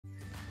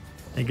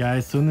Hey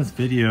guys, so in this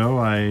video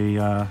I'm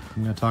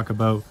going to talk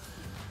about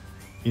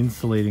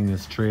insulating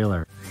this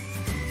trailer.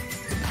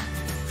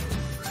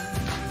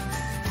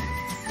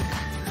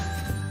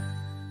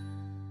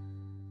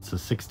 It's a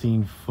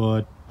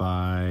 16-foot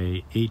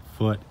by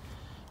 8-foot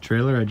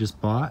trailer I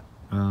just bought.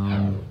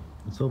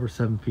 It's over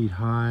 7 feet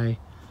high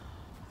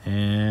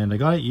and I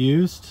got it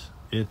used.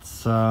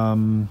 It's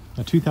a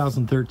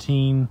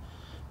 2013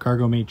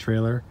 Cargo Mate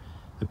trailer.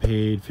 I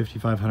paid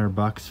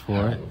 $5,500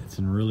 for it. It's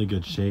in really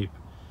good shape.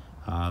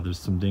 There's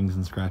some dings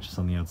and scratches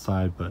on the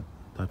outside, but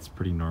that's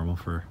pretty normal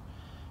for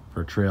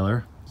a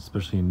trailer,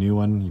 especially a new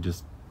one. You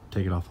just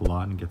take it off the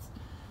lot and it gets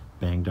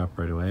banged up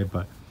right away.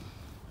 But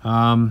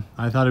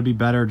I thought it'd be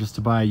better just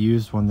to buy a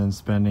used one than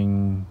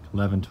spending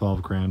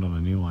 11-12 grand on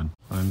a new one.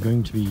 I'm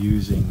going to be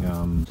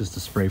using just a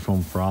spray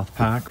foam froth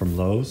pack from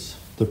Lowe's.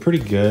 They're pretty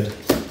good.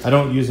 I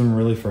don't use them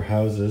really for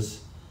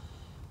houses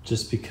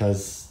just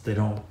because they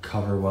don't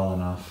cover well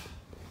enough.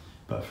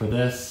 But for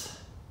this,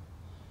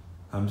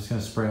 I'm just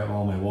gonna spray out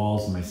all my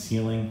walls and my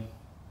ceiling.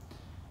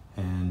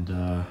 And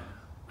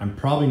I'm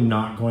probably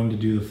not going to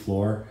do the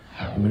floor.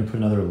 I'm gonna put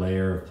another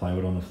layer of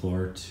plywood on the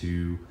floor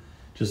to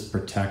just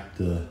protect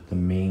the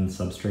main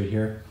substrate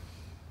here.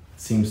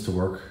 It seems to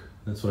work.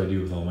 That's what I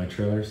do with all my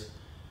trailers.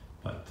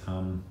 But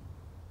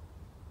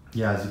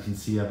yeah, as you can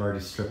see, I've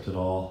already stripped it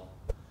all.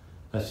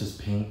 That's just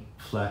paint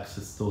flecks.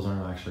 Those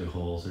aren't actually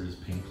holes, they're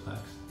just paint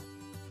flecks.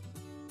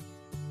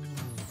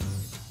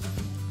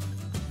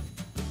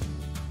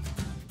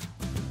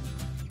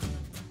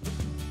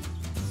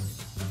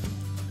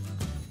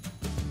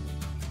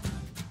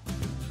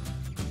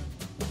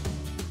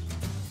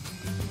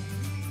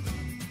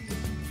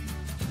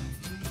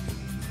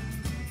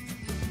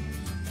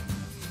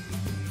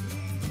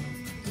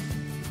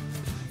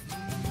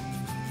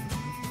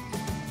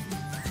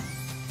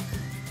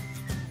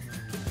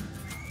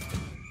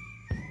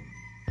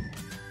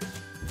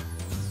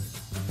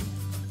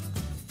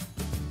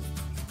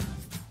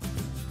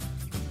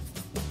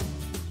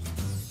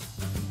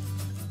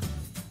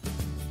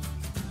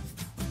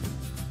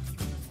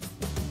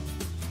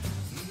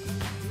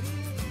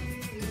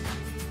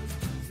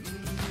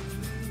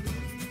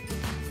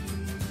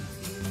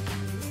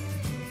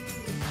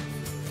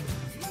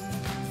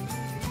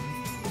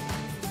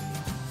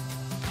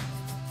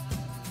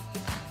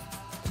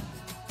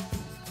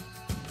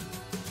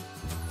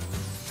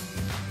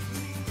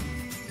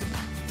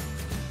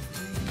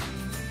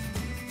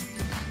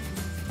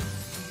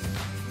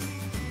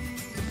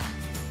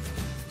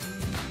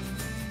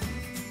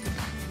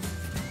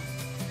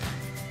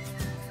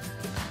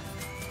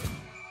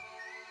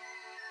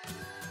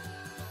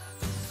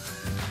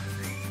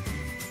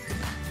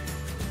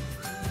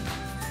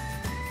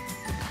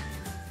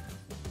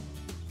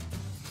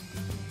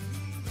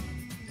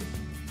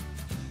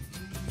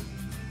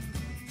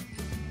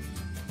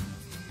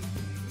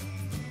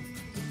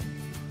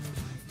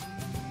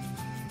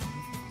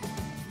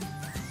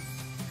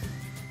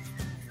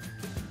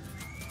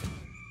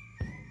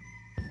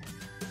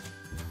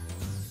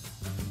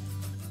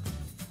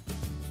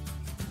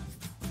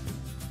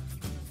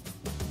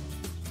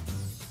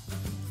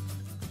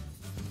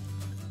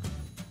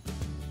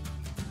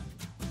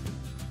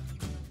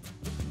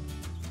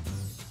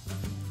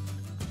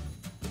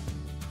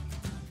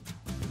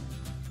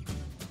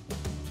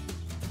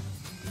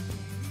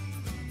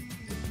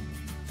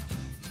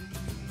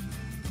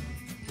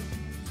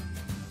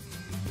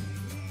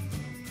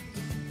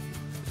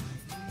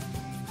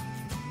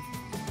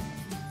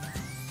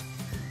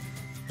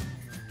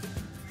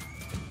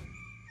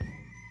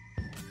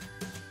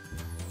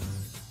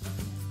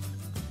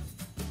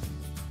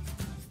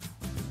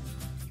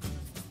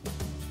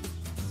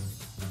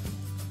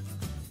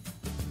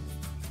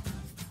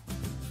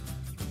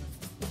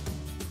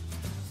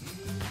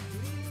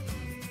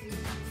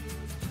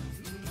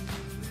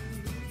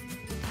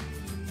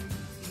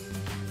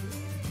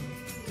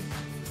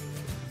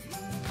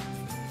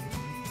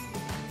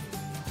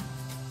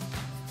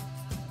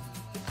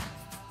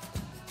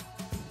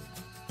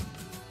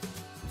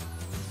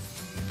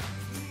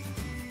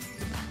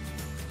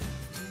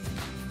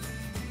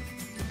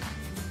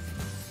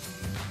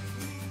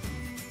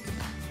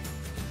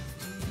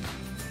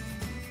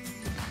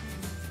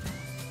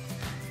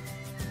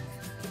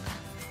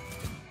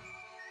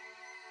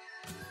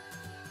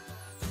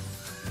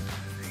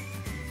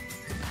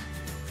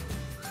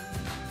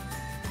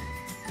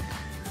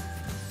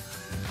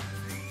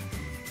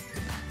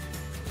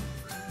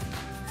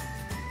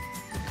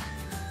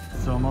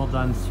 So I'm all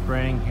done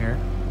spraying here.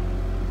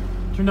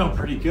 Turned out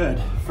pretty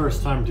good,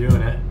 first time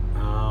doing it.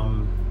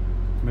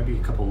 Maybe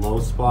a couple low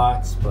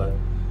spots, but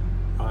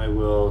I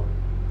will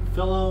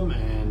fill them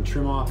and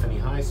trim off any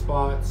high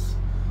spots.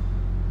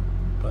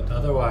 But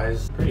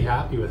otherwise, pretty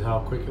happy with how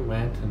quick it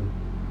went and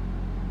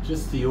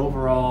just the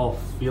overall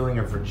feeling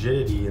of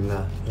rigidity in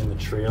the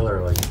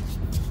trailer. Like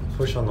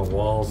push on the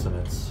walls and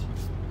it's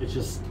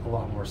just a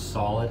lot more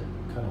solid.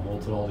 Kind of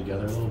holds it all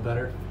together a little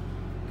better.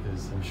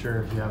 Because I'm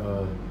sure if you have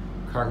a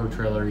cargo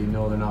trailer, you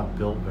know they're not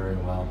built very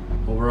well.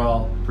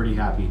 Overall, pretty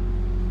happy.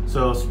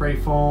 So spray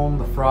foam,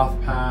 the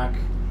froth pack.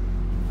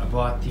 I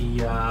bought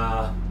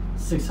the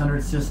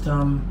 600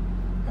 system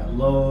at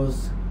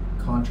Lowe's.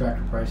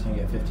 Contractor pricing, I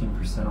get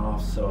 15%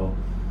 off, so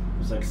it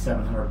was like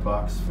 700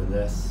 bucks for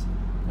this.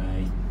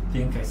 I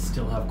think I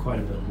still have quite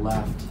a bit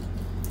left.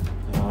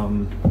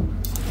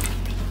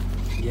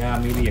 Yeah,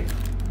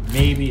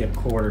 maybe a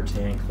quarter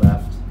tank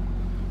left.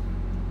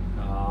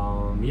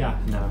 Yeah,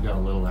 and then I've got a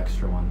little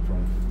extra one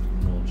from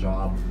an old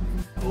job.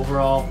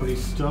 Overall, pretty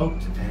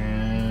stoked,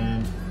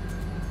 and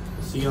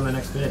we'll see you on the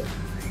next vid.